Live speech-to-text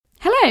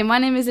Hello, my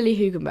name is Lily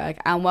Hugenberg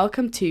and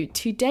welcome to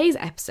today's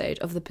episode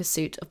of the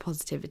Pursuit of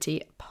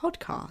Positivity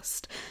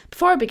podcast.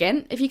 Before I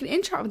begin, if you can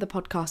interact with the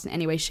podcast in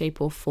any way,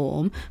 shape or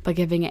form by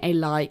giving it a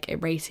like, a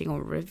rating or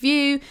a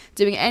review,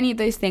 doing any of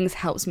those things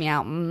helps me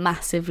out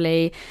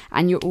massively,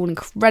 and you're all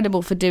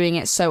incredible for doing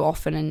it so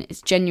often, and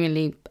it's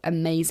genuinely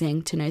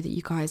amazing to know that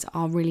you guys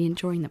are really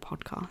enjoying the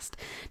podcast.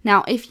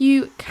 Now, if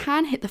you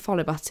can hit the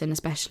follow button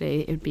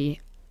especially, it would be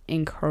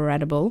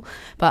incredible,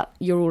 but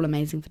you're all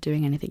amazing for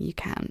doing anything you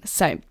can.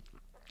 So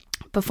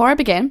before I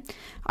begin,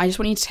 I just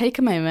want you to take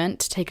a moment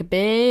to take a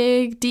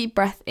big deep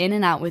breath in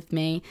and out with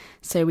me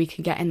so we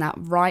can get in that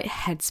right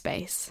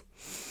headspace.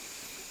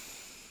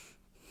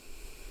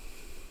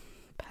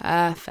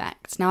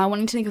 Perfect. Now I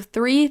want you to think of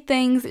 3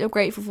 things that you're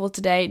grateful for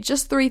today.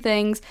 Just 3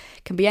 things.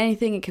 It can be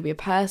anything. It could be a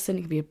person.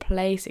 It could be a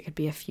place. It could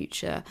be a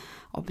future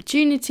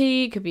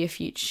opportunity. It could be a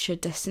future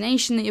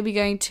destination that you'll be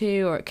going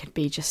to. Or it could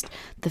be just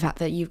the fact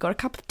that you've got a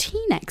cup of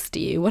tea next to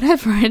you.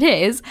 Whatever it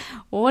is,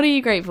 what are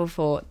you grateful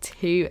for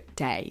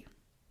today?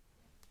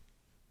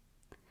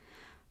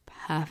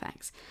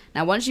 Perfect.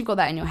 Now once you've got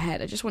that in your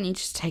head, I just want you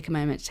to take a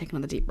moment to take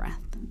another deep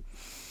breath.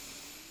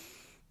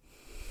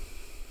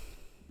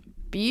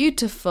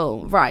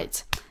 Beautiful.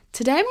 Right.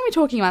 Today I'm going to be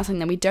talking about something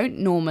that we don't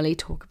normally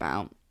talk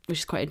about, which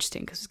is quite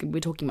interesting because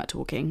we're talking about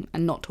talking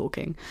and not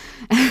talking.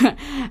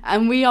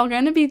 And we are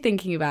going to be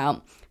thinking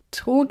about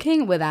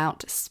talking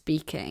without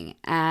speaking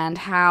and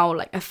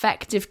how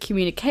effective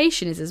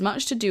communication is as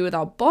much to do with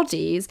our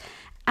bodies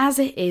as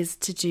it is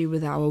to do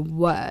with our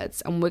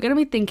words. And we're going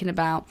to be thinking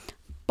about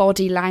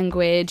body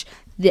language,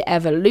 the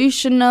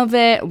evolution of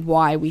it,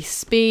 why we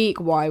speak,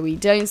 why we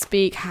don't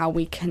speak, how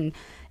we can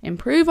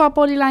improve our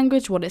body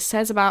language, what it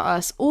says about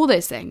us, all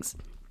those things.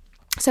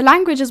 So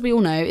language, as we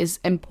all know, is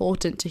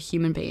important to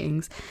human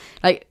beings.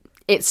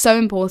 It's so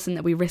important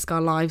that we risk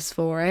our lives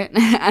for it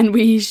and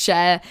we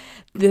share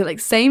the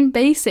same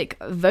basic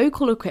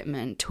vocal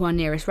equipment to our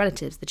nearest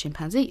relatives, the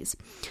chimpanzees.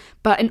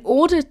 But in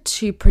order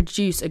to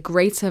produce a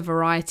greater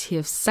variety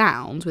of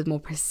sounds with more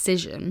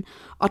precision,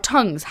 our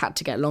tongues had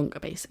to get longer,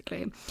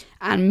 basically,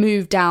 and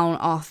move down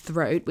our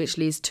throat, which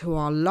leads to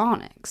our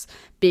larynx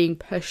being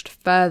pushed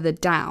further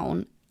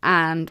down,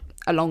 and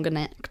a longer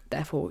neck,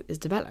 therefore, is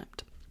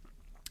developed.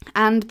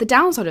 And the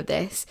downside of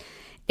this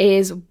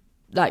is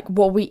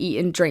what we eat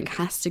and drink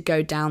has to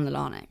go down the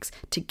larynx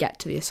to get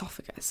to the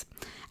esophagus.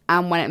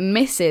 And when it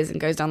misses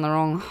and goes down the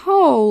wrong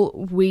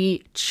hole,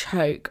 we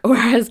choke.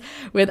 Whereas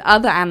with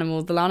other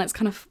animals, the larynx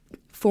kind of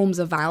forms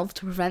a valve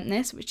to prevent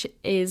this, which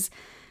is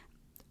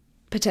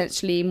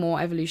potentially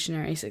more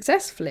evolutionary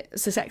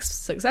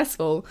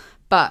successful,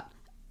 but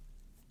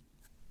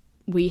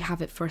we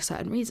have it for a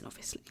certain reason,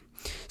 obviously.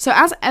 So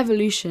as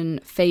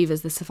evolution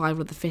favours the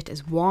survival of the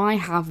fittest, why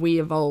have we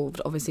evolved,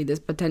 obviously, this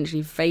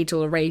potentially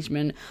fatal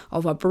arrangement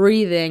of our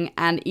breathing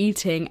and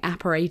eating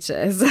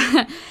apparatus?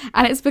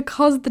 And it's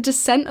because the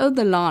descent of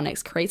the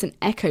larynx creates an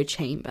echo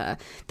chamber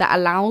that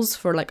allows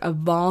for a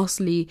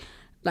vastly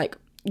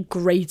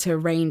greater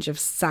range of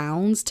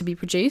sounds to be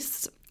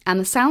produced. And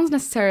the sounds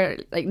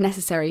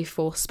necessary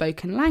for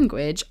spoken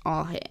language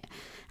are here.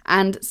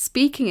 And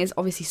speaking is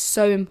obviously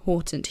so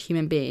important to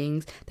human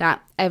beings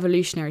that,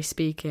 evolutionary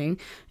speaking,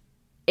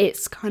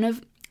 it's kind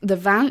of the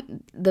value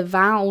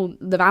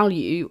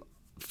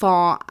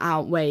far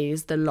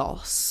outweighs the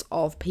loss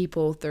of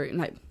people through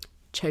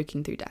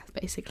choking through death,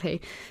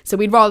 basically. So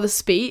we'd rather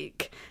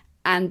speak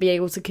and be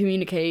able to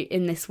communicate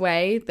in this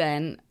way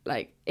than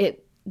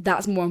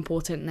that's more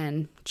important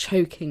than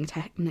choking,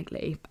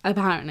 technically,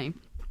 apparently.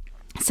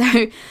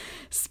 So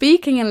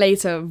speaking and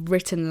later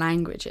written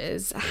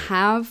languages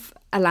have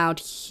allowed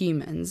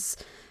humans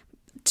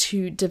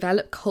to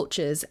develop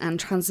cultures and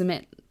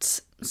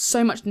transmit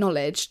so much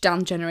knowledge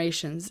down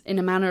generations in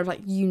a manner of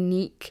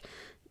unique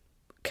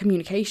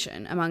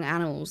communication among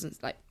animals,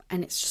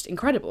 and it's just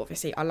incredible.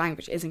 Obviously our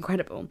language is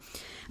incredible,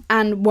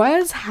 and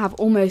words have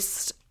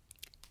almost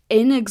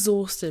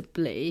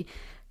inexhaustibly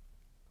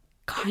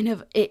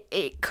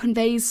it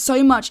conveys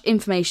so much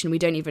information we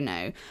don't even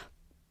know.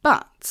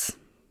 But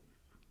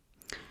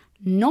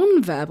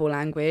non-verbal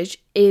language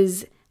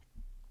is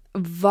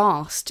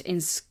vast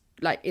in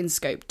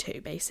scope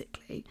too,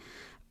 basically.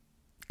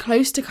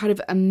 Close to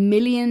 1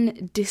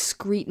 million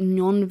discrete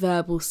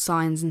non-verbal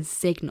signs and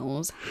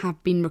signals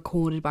have been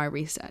recorded by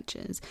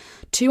researchers,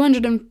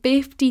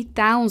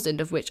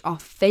 250,000 of which are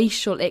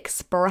facial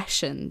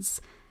expressions.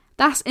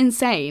 That's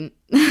insane.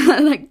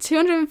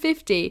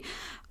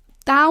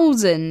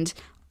 250,000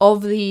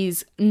 of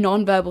these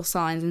non-verbal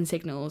signs and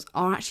signals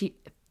are actually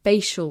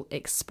facial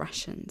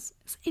expressions.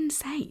 It's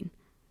insane.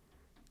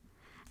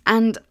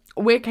 And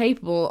we're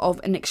capable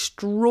of an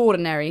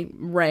extraordinary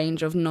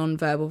range of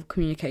non-verbal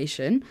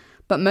communication,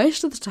 but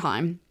most of the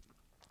time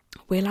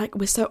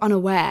we're so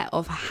unaware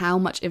of how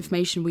much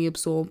information we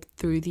absorb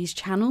through these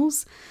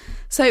channels.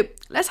 So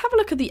let's have a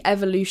look at the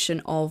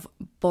evolution of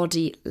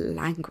body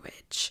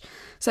language.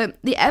 So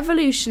the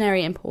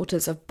evolutionary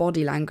importance of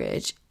body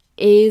language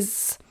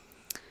is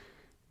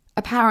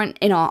apparent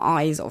in our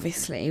eyes,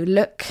 obviously.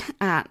 Look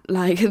at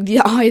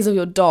the eyes of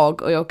your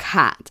dog or your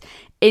cat.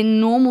 in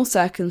normal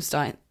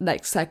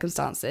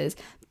circumstances,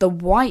 the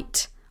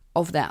white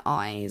of their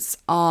eyes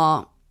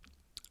are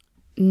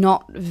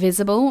not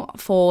visible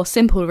for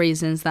simple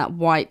reasons that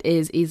white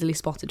is easily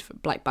spotted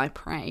by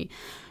prey.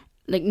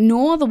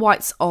 Nor are the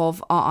whites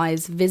of our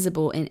eyes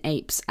visible in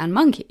apes and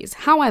monkeys.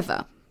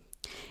 However,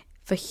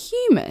 for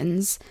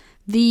humans,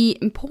 the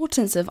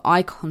importance of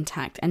eye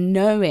contact and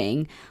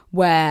knowing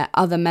where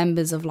other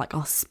members of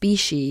our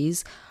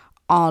species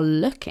are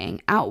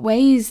looking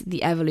outweighs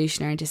the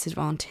evolutionary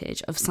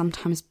disadvantage of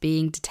sometimes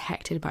being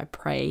detected by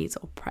prey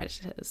or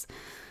predators,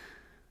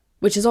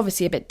 which is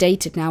obviously a bit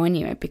dated now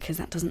anyway, because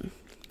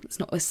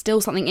it's still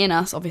something in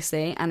us,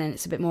 obviously, and then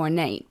it's a bit more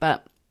innate,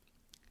 but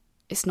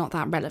it's not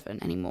that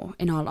relevant anymore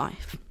in our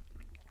life.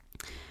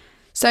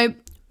 So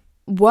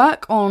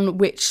work on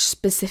which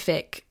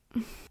specific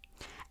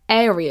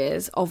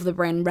areas of the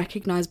brain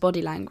recognize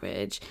body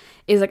language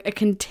is a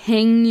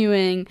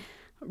continuing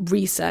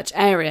research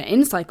area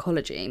in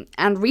psychology,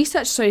 and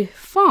research so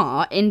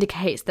far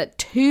indicates that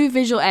 2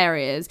 visual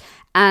areas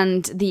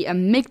and the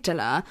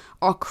amygdala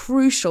are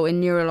crucial in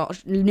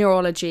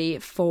neurology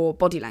for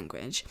body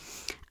language.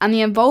 And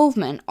the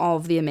involvement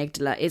of the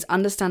amygdala is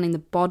understanding the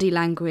body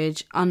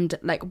language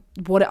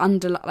the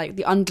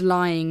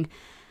underlying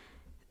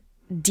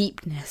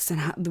deepness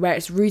and where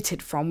it's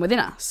rooted from within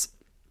us.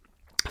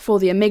 For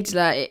the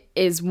amygdala, it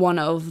is one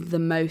of the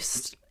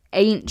most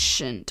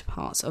ancient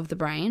parts of the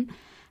brain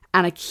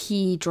and a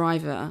key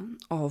driver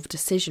of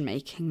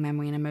decision-making,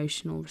 memory, and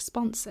emotional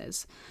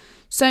responses.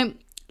 So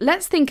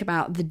let's think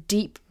about the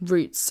deep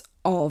roots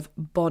of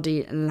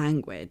body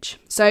language.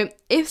 So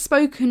if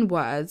spoken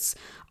words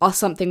are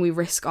something we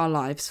risk our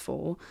lives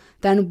for,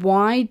 then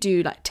why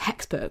do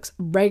textbooks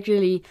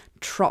regularly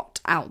trot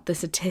out the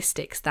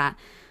statistics that,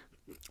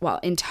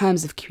 in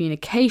terms of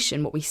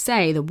communication, what we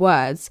say, the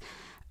words,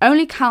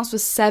 only counts for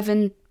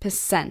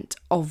 7%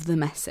 of the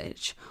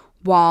message,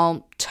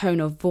 while tone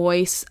of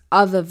voice,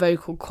 other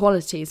vocal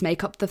qualities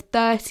make up the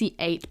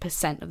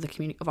 38%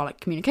 of our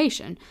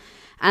communication,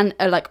 and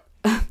a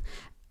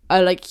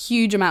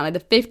huge amount, the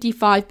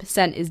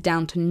 55% is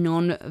down to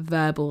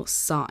non-verbal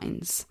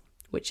signs,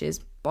 which is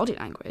body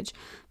language.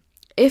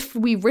 If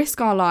we risk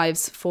our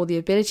lives for the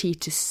ability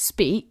to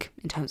speak,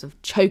 in terms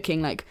of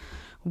choking,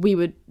 we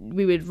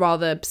would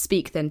rather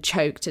speak than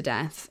choke to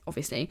death,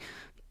 obviously,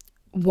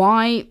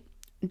 why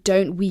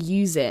don't we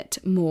use it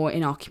more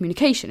in our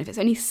communication? If it's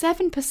only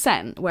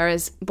 7%,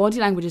 whereas body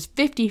language is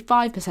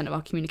 55% of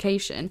our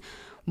communication,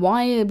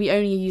 why are we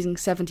only using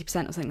 70%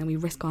 of something that we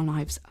risk our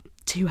lives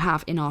to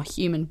have in our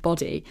human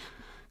body?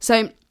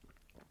 So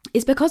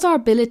it's because our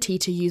ability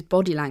to use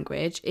body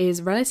language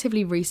is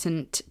relatively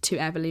recent to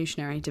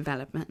evolutionary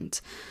development.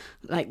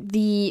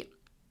 The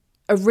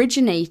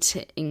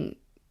originating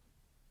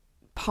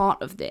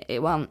part of it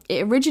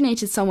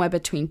originated somewhere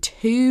between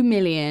 2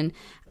 million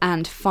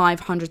and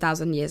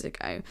 500,000 years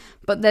ago.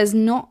 But there's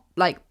not,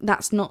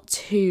 that's not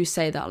to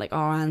say that,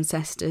 our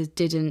ancestors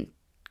didn't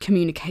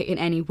communicate in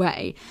any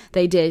way.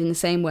 They did, in the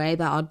same way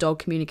that our dog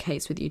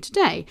communicates with you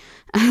today,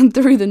 and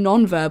through the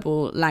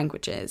non-verbal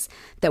languages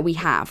that we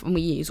have and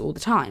we use all the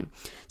time.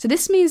 So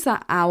this means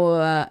that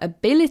our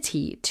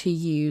ability to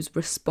use,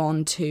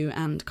 respond to,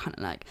 and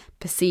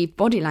perceive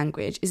body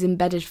language is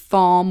embedded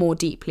far more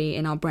deeply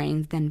in our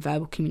brains than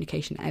verbal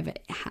communication ever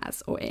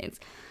has or is.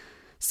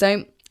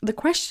 So the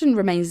question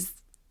remains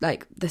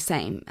the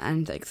same,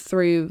 and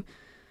through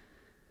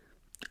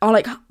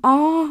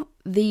are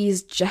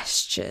these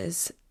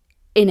gestures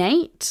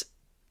innate,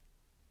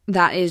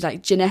 that is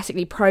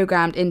genetically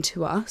programmed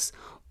into us,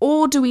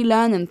 or do we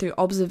learn them through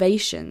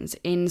observations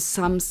in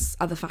some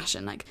other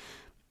fashion?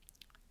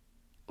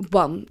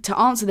 To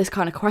answer this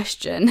kind of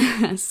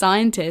question,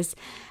 scientists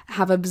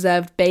have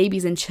observed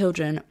babies and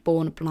children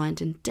born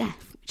blind and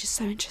deaf, which is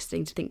so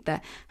interesting to think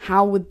that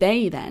how would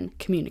they then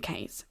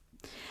communicate?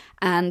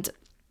 And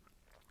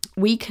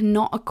we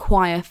cannot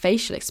acquire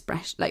facial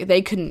expression,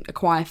 they couldn't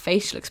acquire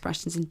facial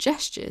expressions and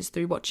gestures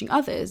through watching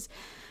others,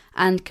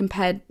 and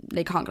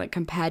they can't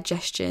compare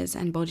gestures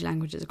and body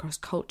languages across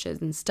cultures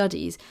and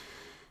studies.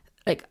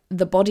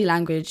 The body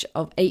language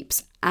of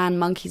apes and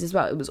monkeys as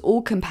well, it was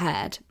all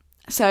compared.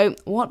 So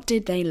what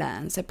did they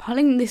learn? So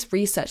pulling this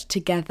research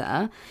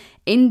together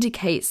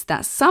indicates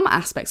that some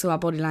aspects of our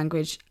body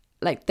language,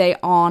 they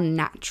are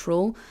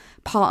natural,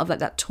 part of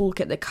that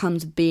toolkit that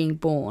comes with being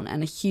born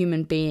and a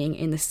human being,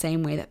 in the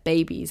same way that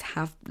babies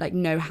have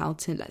know how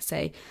to, let's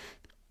say,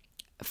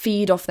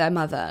 feed off their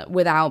mother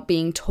without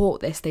being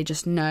taught this, they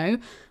just know,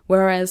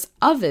 whereas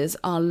others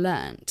are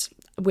learnt,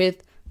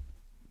 with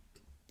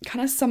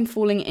some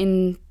falling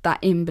in that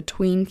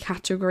in-between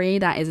category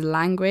that is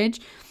language,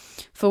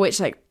 for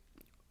which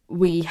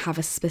we have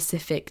a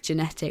specific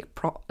genetic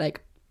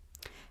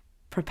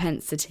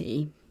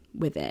propensity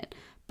with it,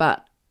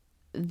 but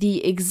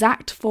the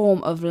exact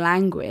form of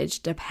language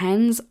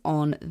depends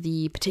on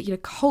the particular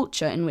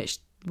culture in which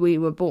we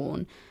were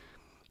born.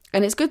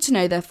 And it's good to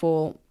know,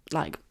 therefore,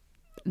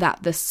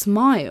 that the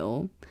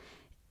smile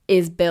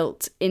is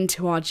built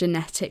into our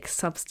genetic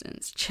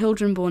substance.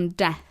 Children born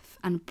deaf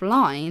and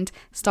blind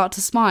start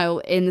to smile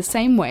in the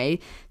same way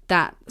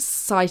that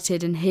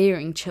sighted and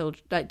hearing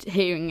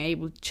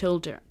able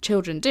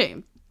children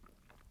do.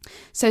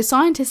 So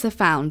scientists have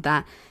found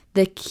that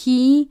the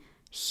key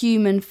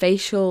human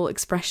facial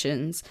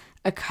expressions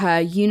occur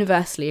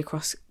universally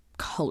across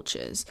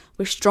cultures,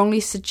 which strongly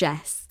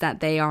suggests that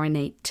they are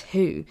innate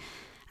too.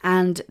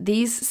 And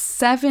these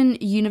 7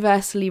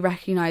 universally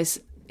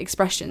recognized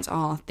expressions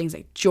are things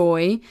like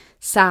joy,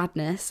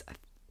 sadness,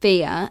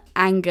 fear,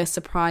 anger,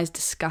 surprise,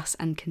 disgust,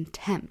 and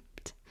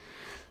contempt.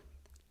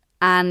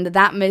 And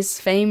that the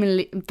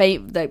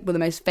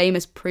most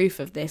famous proof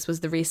of this was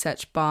the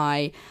research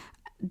by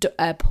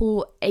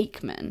Paul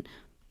Ekman,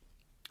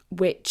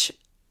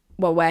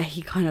 where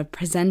he kind of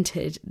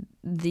presented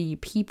the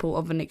people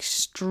of an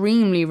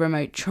extremely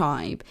remote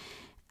tribe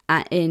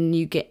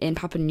in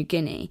Papua New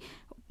Guinea,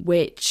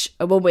 with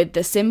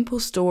the simple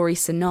story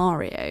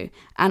scenario,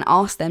 and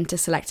asked them to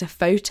select a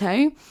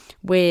photo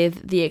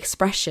with the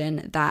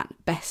expression that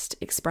best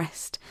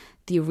expressed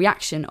the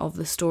reaction of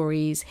the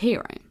story's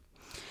hero.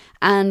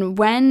 And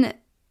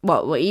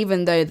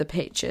even though the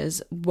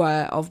pictures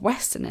were of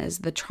Westerners,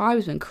 the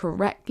tribesmen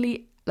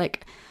correctly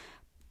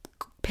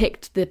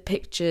picked the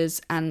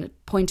pictures and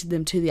pointed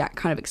them to that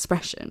kind of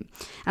expression.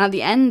 And at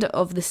the end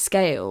of the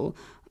scale,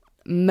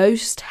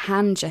 most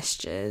hand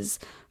gestures,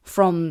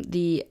 from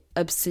the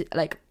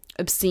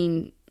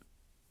obscene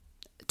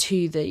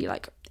to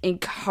the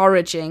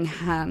encouraging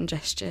hand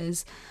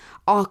gestures,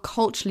 are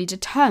culturally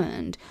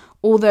determined,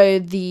 although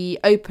the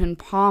open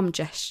palm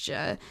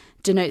gesture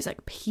denotes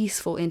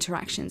peaceful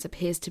interactions,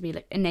 appears to be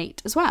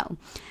innate as well.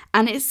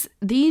 And it's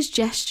these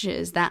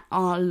gestures that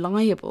are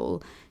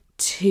liable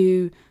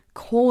to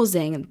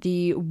causing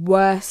the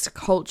worst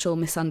cultural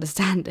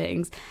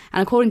misunderstandings.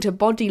 And according to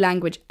body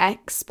language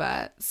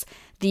experts,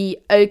 the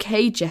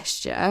okay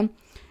gesture,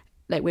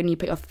 when you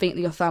put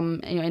your thumb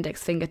and your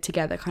index finger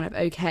together, kind of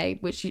okay,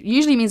 which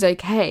usually means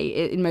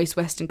okay in most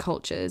Western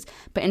cultures,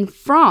 but in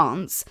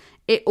France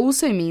it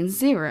also means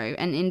 0,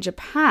 and in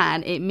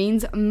Japan it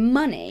means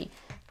money,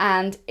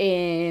 and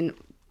in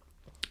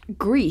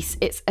Greece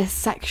it's a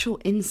sexual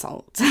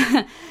insult.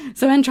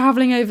 So when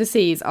traveling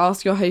overseas,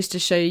 ask your host to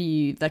show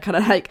you the kind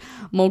of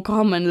more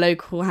common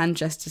local hand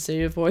gestures so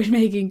you avoid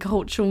making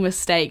cultural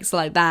mistakes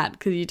like that,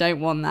 because you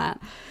don't want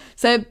that.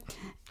 So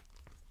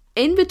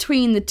in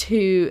between the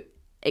two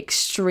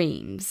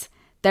extremes,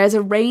 there's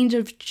a range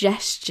of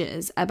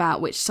gestures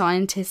about which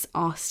scientists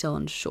are still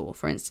unsure.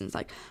 For instance,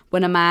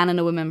 when a man and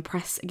a woman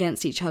press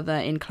against each other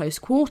in close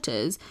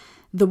quarters,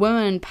 the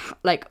women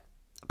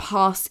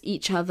pass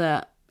each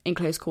other in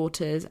close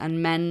quarters,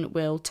 and men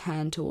will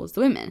turn towards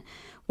the women,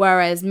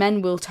 whereas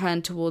men will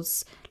turn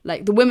towards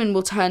the women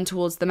will turn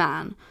towards the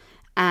man.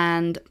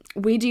 And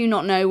we do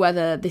not know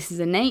whether this is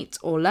innate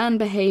or learned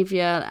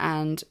behavior.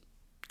 And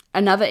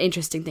another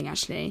interesting thing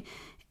actually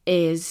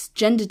is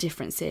gender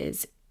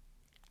differences,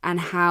 and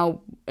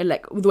how the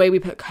way we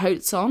put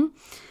coats on,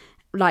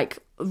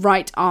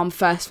 right arm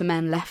first for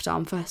men, left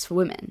arm first for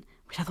women,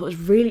 which I thought was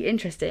really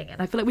interesting.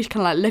 And I feel we should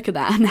kind of look at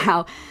that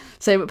now.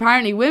 So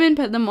apparently women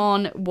put them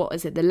on,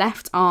 the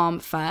left arm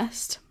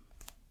first,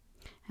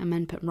 and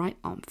men put right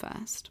arm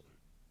first.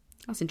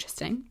 That's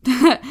interesting.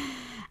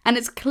 And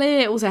it's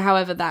clear also,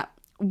 however, that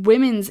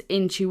women's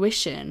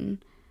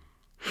intuition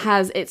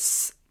has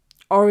its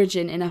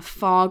origin in a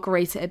far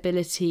greater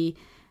ability.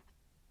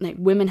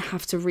 Women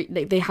have to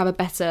they have a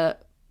better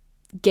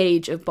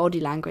gauge of body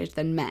language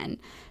than men.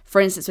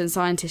 For instance, when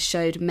scientists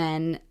showed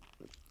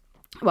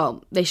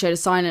they showed a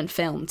silent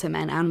film to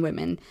men and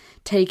women,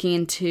 taking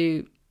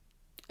into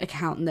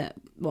account that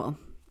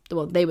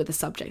they were the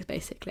subjects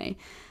basically,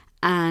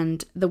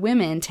 and the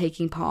women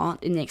taking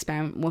part in the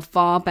experiment were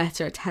far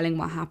better at telling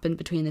what happened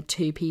between the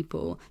two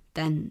people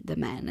than the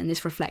men. And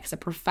this reflects a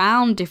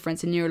profound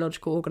difference in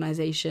neurological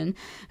organization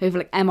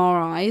over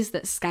MRIs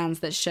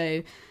that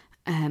show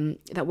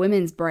that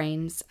women's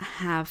brains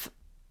have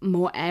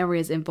more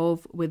areas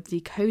involved with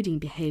decoding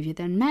behavior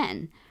than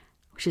men,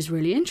 which is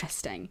really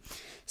interesting.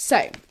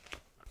 So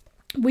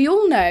we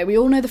all know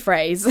the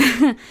phrase,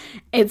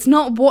 it's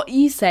not what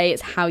you say,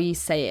 it's how you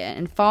say it.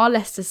 And far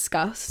less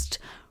discussed,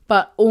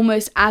 but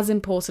almost as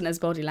important as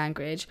body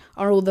language,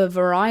 are all the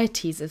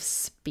varieties of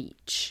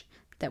speech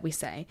that we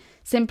say.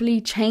 Simply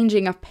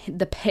changing up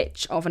the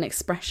pitch of an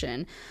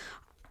expression,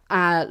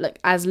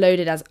 as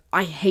loaded as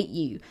 "I hate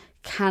you,"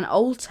 can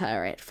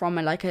alter it from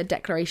a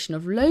declaration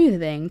of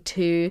loathing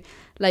to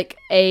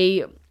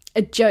a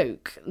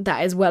joke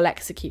that is well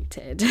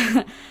executed.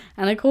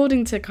 And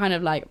according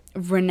to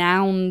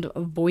renowned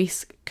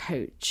voice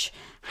coach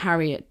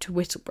Harriet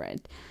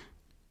Whittlebread,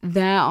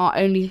 there are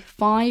only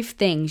 5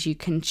 things you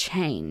can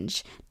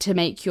change to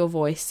make your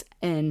voice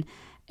an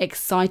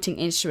exciting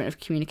instrument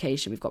of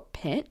communication. We've got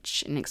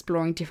pitch, and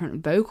exploring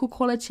different vocal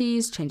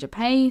qualities, change of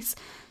pace,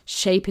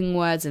 shaping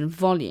words, and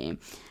volume.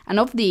 And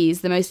of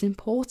these, the most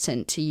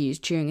important to use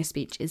during a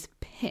speech is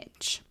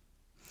pitch,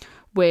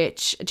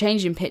 which a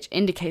change in pitch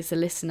indicates to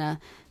the listener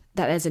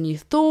that there's a new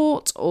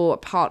thought or a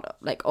part,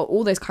 or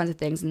all those kinds of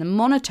things. And the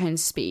monotone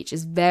speech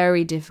is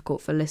very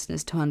difficult for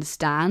listeners to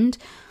understand.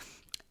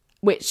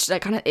 which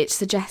it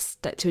suggests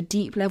that to a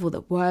deep level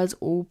that words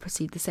all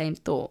precede the same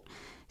thought.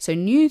 So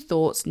new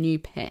thoughts, new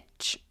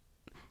pitch.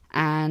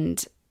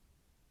 And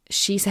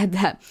she said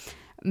that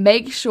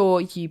make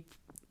sure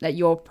that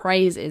your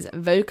praise is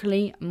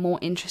vocally more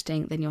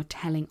interesting than your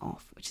telling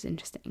off, which is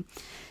interesting.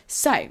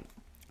 So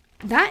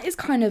that is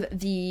kind of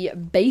the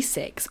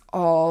basics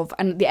of,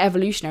 and the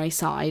evolutionary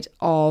side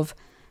of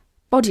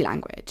body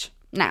language.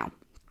 Now,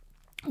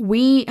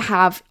 we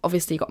have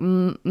obviously got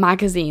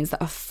magazines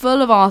that are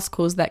full of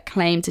articles that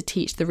claim to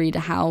teach the reader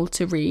how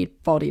to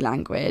read body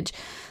language.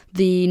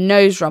 The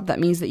nose rub, that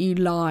means that you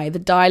lie. The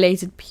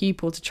dilated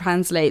pupil, to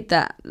translate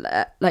that,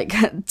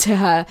 to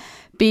her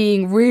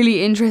being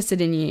really interested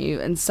in you,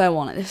 and so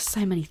on. There's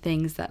so many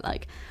things that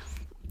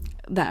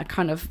are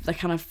kind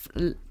of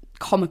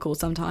comical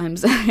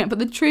sometimes. But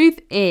the truth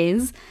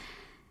is,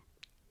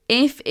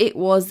 if it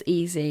was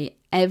easy,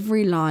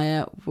 every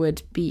liar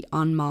would be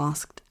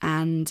unmasked,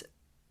 and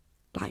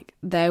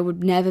there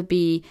would never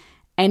be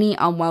any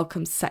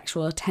unwelcome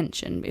sexual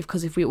attention,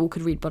 because if we all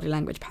could read body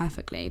language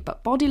perfectly.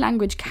 But body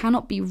language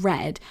cannot be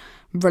read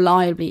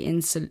reliably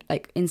in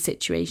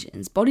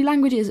situations. Body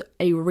language is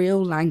a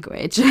real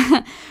language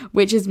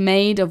which is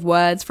made of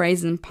words,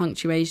 phrases and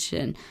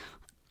punctuation.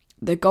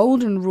 The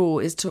golden rule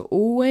is to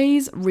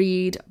always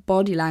read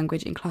body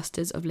language in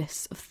clusters of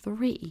lists of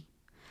 3,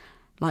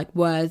 like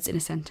words in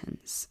a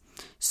sentence.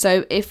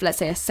 So if, let's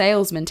say, a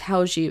salesman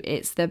tells you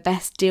it's the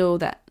best deal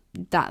that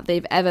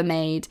they've ever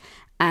made,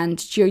 and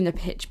during the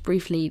pitch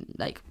briefly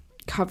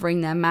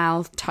covering their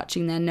mouth,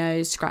 touching their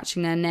nose,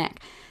 scratching their neck,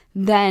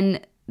 then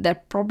they're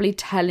probably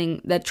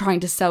trying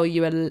to sell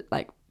you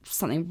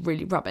something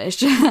really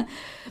rubbish.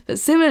 But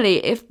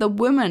similarly, if the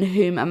woman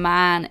whom a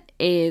man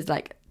is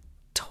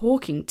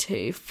talking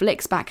to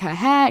flicks back her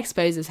hair,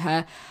 exposes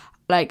her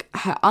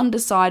her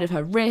underside of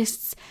her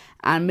wrists,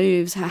 and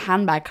moves her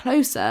handbag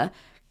closer,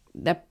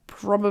 they're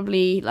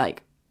probably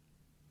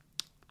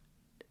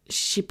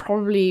she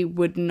probably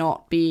would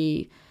not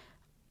be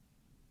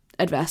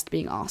adverse to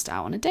being asked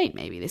out on a date.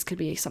 Maybe this could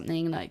be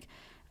something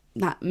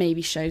that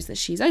maybe shows that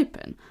she's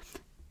open.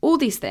 All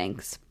these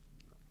things.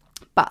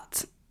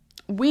 But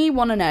we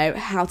want to know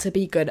how to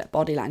be good at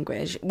body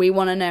language. We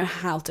want to know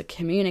how to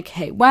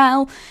communicate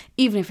well,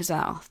 even if it's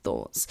our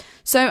thoughts.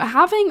 So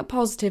having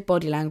positive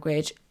body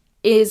language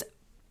is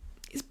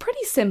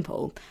pretty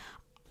simple.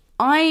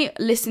 I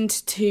listened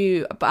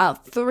to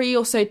about 3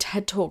 or so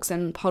TED Talks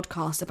and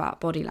podcasts about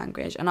body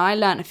language, and I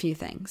learned a few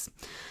things.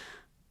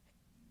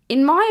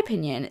 In my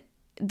opinion,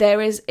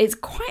 it's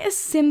quite a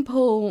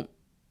simple,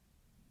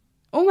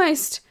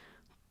 almost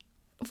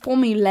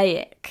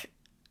formulaic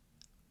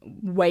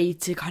way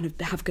to kind of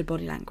have good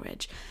body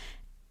language.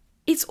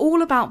 It's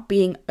all about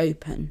being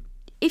open.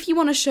 If you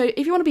want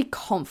to be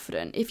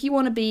confident, if you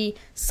want to be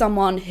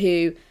someone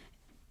who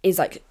is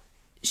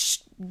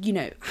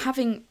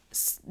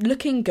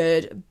looking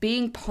good,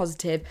 being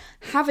positive,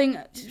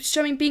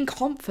 being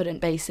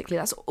confident, basically,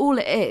 that's all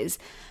it is.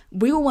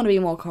 We all want to be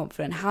more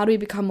confident. How do we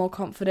become more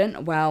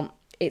confident? Well,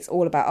 it's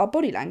all about our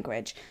body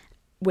language,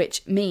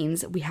 which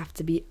means we have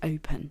to be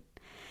open.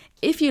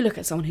 If you look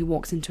at someone who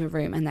walks into a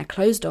room and they're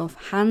closed off,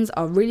 hands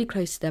are really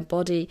close to their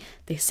body,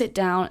 they sit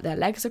down, their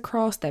legs are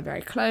crossed, they're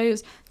very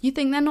closed, you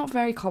think they're not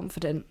very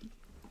confident.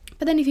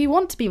 But then if you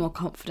want to be more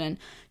confident,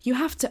 you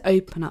have to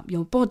open up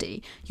your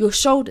body, your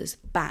shoulders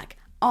back,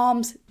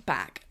 arms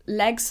back,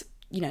 legs,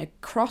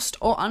 crossed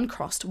or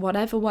uncrossed,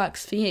 whatever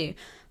works for you.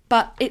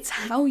 But it's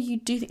how you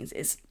do things.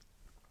 It's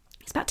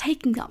about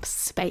taking up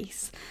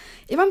space.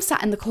 If I'm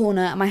sat in the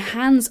corner and my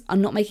hands are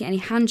not making any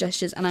hand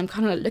gestures and I'm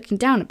kind of looking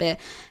down a bit,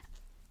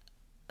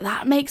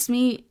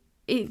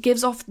 it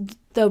gives off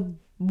the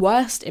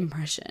worst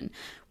impression.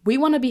 We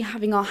want to be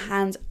having our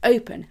hands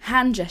open,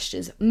 hand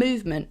gestures,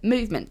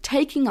 movement,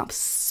 taking up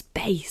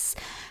space.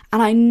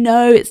 And I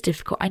know it's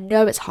difficult, I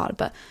know it's hard,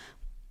 but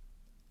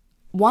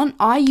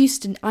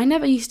I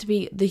never used to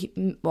be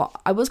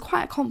I was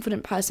quite a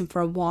confident person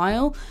for a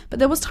while, but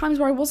there was times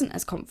where I wasn't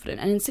as confident.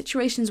 And in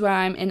situations where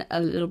I'm in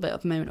a little bit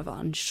of a moment of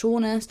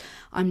unsureness,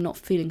 I'm not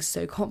feeling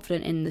so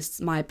confident in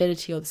my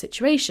ability or the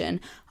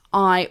situation,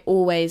 I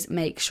always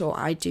make sure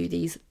I do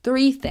these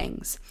 3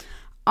 things.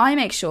 I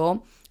make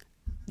sure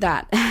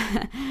that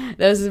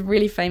there's a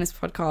really famous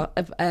podcast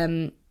of I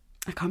can't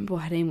remember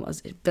what her name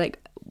was,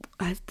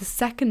 the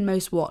second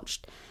most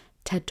watched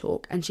TED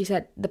Talk, and she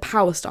said the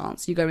power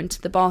stance. You go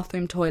into the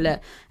bathroom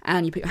toilet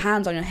and you put your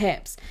hands on your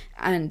hips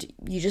and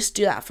you just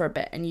do that for a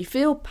bit and you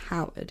feel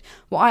powered.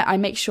 Well, I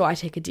make sure I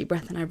take a deep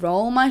breath and I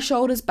roll my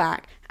shoulders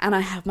back and I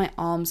have my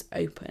arms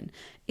open.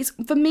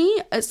 For me,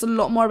 it's a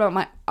lot more about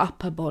my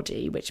upper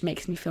body, which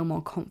makes me feel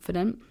more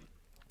confident.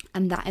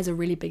 And that is a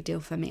really big deal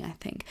for me, I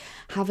think.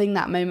 Having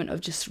that moment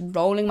of just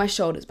rolling my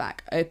shoulders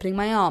back, opening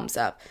my arms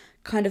up,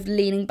 kind of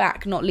leaning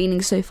back, not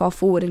leaning so far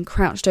forward and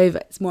crouched over.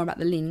 It's more about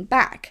the leaning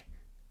back.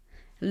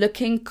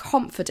 Looking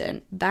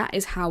confident, that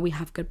is how we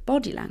have good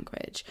body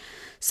language.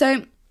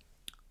 So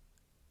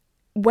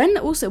when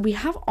also we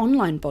have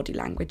online body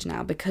language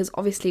now, because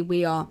obviously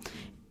we are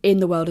in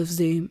the world of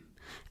Zoom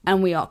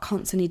and we are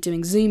constantly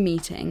doing Zoom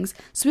meetings.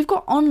 So we've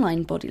got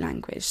online body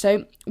language.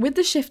 So with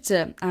the shift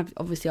to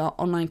obviously our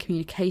online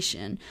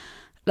communication,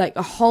 like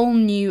a whole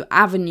new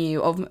avenue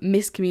of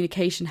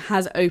miscommunication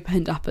has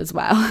opened up as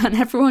well. And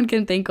everyone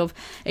can think of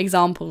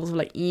examples of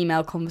like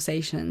email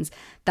conversations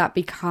that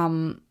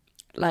become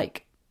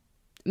like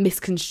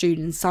misconstrued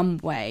in some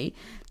way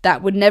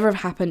that would never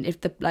have happened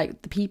if the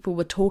people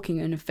were talking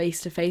in a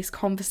face-to-face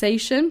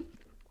conversation.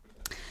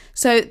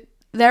 So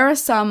there are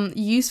some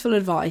useful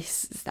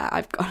advice that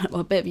I've got,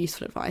 well, a bit of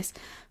useful advice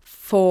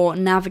for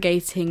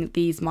navigating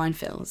these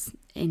minefields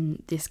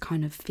in this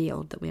kind of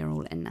field that we're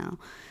all in now.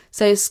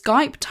 So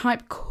Skype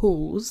type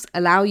calls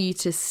allow you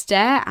to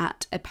stare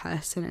at a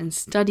person and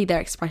study their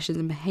expressions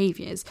and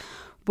behaviours,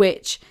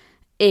 which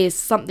is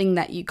something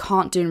that you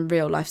can't do in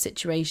real life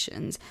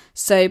situations.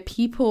 So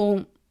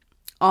people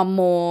are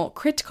more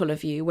critical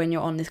of you when you're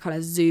on this kind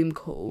of Zoom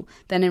call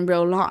than in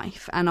real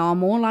life, and are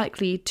more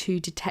likely to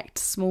detect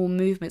small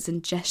movements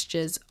and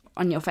gestures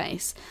on your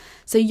face.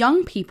 So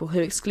young people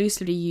who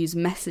exclusively use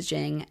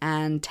messaging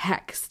and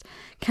text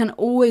can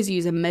always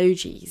use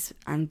emojis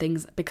and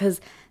things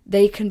because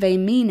they convey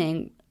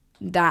meaning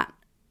that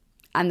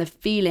and the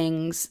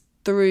feelings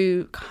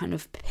through kind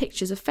of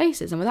pictures of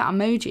faces. And without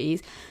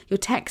emojis, your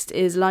text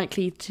is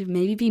likely to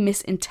maybe be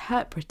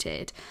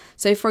misinterpreted.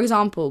 So for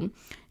example,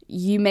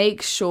 you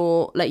make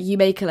sure, like, you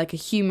make a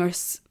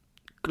humorous,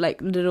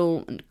 like,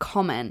 little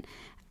comment,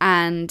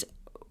 and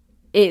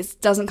it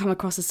doesn't come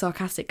across as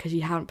sarcastic because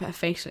you haven't put a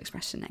facial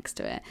expression next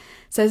to it.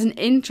 So it's an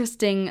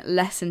interesting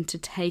lesson to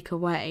take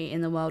away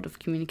in the world of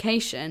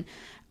communication,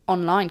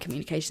 online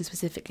communication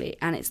specifically,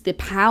 and it's the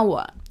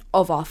power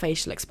of our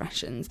facial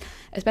expressions,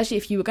 especially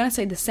if you were going to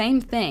say the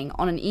same thing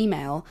on an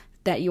email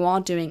that you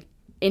are doing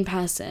in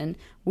person.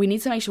 We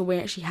need to make sure we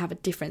actually have a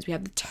difference. We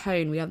have the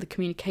tone, we have the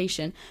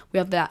communication, we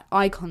have that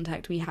eye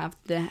contact, we have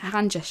the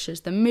hand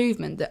gestures, the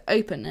movement, the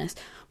openness.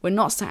 We're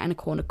not sat in a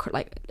corner,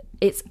 like,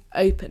 it's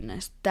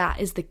openness. That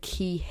is the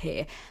key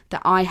here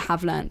that I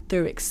have learned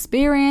through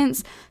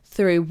experience,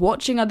 through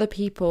watching other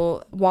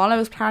people. While I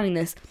was planning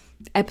this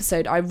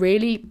episode,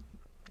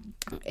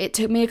 it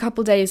took me a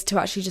couple of days to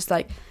actually just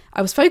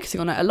I was focusing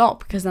on it a lot,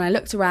 because then I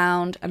looked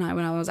around and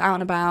when I was out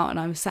and about and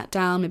I was sat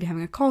down, maybe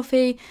having a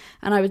coffee,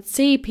 and I would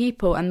see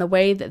people and the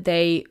way that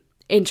they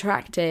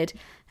interacted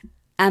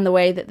and the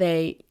way that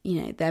they,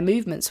 their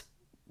movements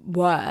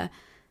were.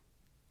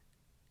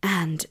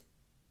 And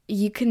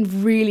you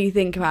can really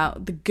think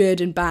about the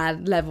good and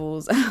bad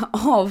levels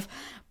of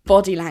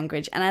body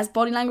language. And as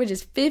body language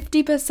is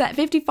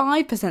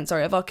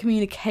 55% of our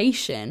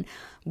communication,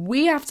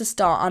 we have to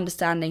start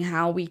understanding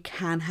how we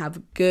can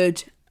have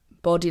good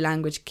body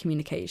language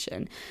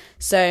communication.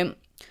 So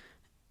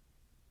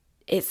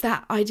it's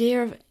that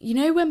idea of,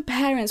 when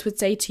parents would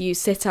say to you,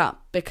 sit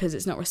up, because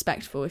it's not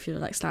respectful if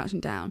you're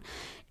slouching down.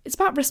 It's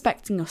about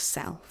respecting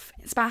yourself.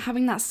 It's about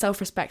having that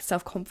self-respect,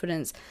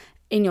 self-confidence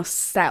in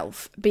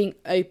yourself, being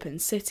open,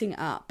 sitting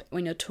up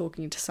when you're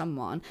talking to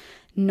someone,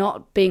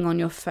 not being on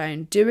your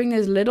phone, doing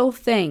those little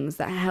things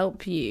that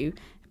help you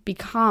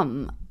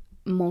become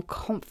more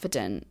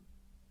confident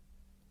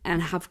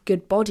and have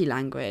good body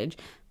language.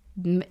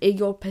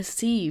 You're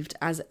perceived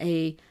as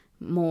a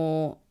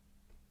more,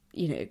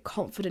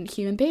 confident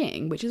human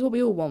being, which is what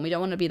we all want. We don't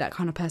want to be that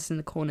kind of person in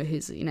the corner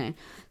who's,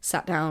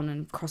 sat down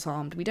and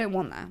cross-armed. We don't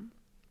want that.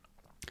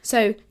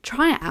 So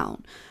try it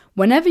out.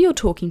 Whenever you're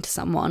talking to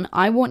someone,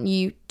 I want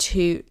you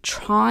to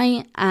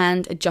try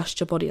and adjust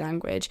your body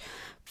language.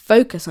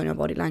 Focus on your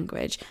body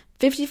language.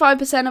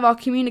 55% of our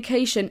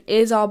communication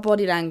is our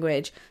body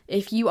language.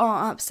 If you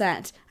are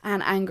upset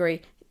and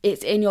angry,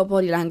 it's in your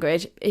body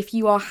language. If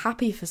you are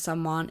happy for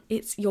someone,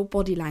 it's your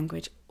body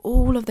language.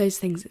 All of those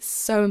things, it's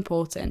so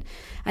important.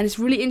 And it's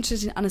really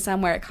interesting to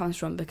understand where it comes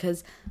from,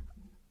 because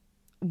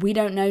we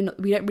don't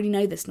really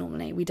know this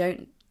normally. We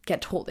don't get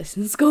taught this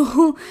in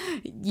school.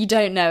 You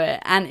don't know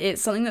it, and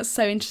it's something that's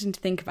so interesting to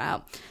think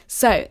about.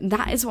 So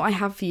that is what I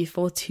have for you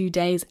for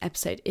today's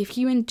episode. If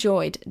you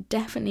enjoyed,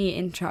 definitely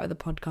interact with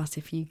the podcast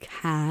if you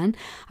can.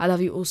 I love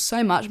you all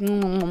so much,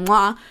 and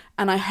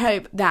I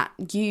hope that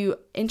you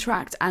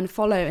interact and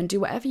follow and do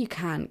whatever you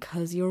can,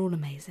 because you're all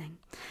amazing.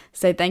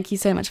 So thank you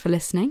so much for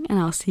listening, and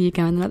I'll see you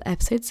again in another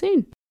episode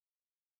soon.